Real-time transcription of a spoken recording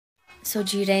So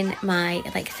during my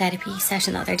therapy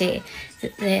session the other day,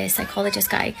 the psychologist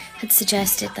guy had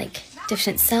suggested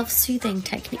different self-soothing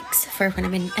techniques for when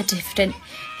I'm in a different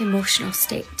emotional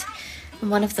state. And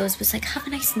one of those was have a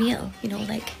nice meal, you know,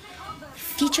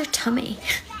 feed your tummy.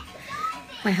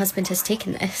 My husband has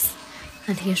taken this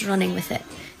and he is running with it.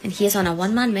 And he is on a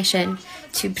one-man mission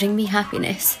to bring me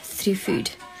happiness through food.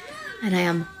 And I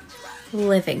am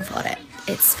living for it.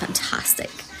 It's fantastic.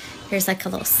 Here's a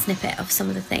little snippet of some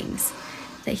of the things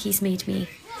that he's made me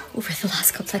over the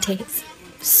last couple of days.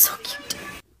 So cute.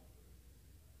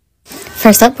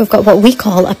 First up, we've got what we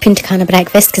call a Punta Cana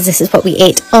breakfast, because this is what we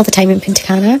ate all the time in Punta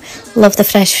Cana. Love the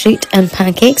fresh fruit and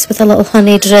pancakes with a little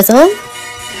honey drizzle.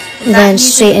 Then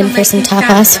straight in for some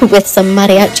tapas with some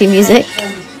mariachi music.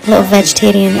 A little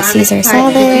vegetarian Caesar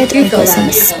salad. We've got some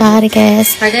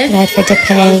asparagus, bread for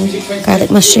dipping, garlic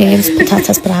mushrooms,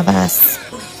 patatas bravas,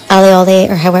 alioli,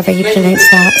 or however you pronounce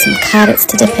that, some carrots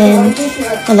to dip in,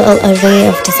 a little array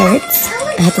of desserts.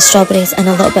 I had the strawberries and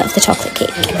a little bit of the chocolate cake.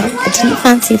 I didn't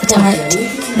fancy the tart,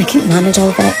 and I couldn't manage all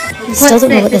of it. Still don't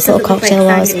know what this little cocktail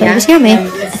was, but it was yummy.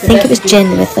 I think it was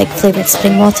gin with flavoured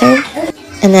spring water.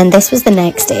 And then this was the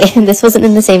next day. This wasn't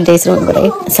in the same day, so don't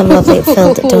worry. Some lovely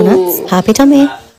filled donuts. Happy tummy.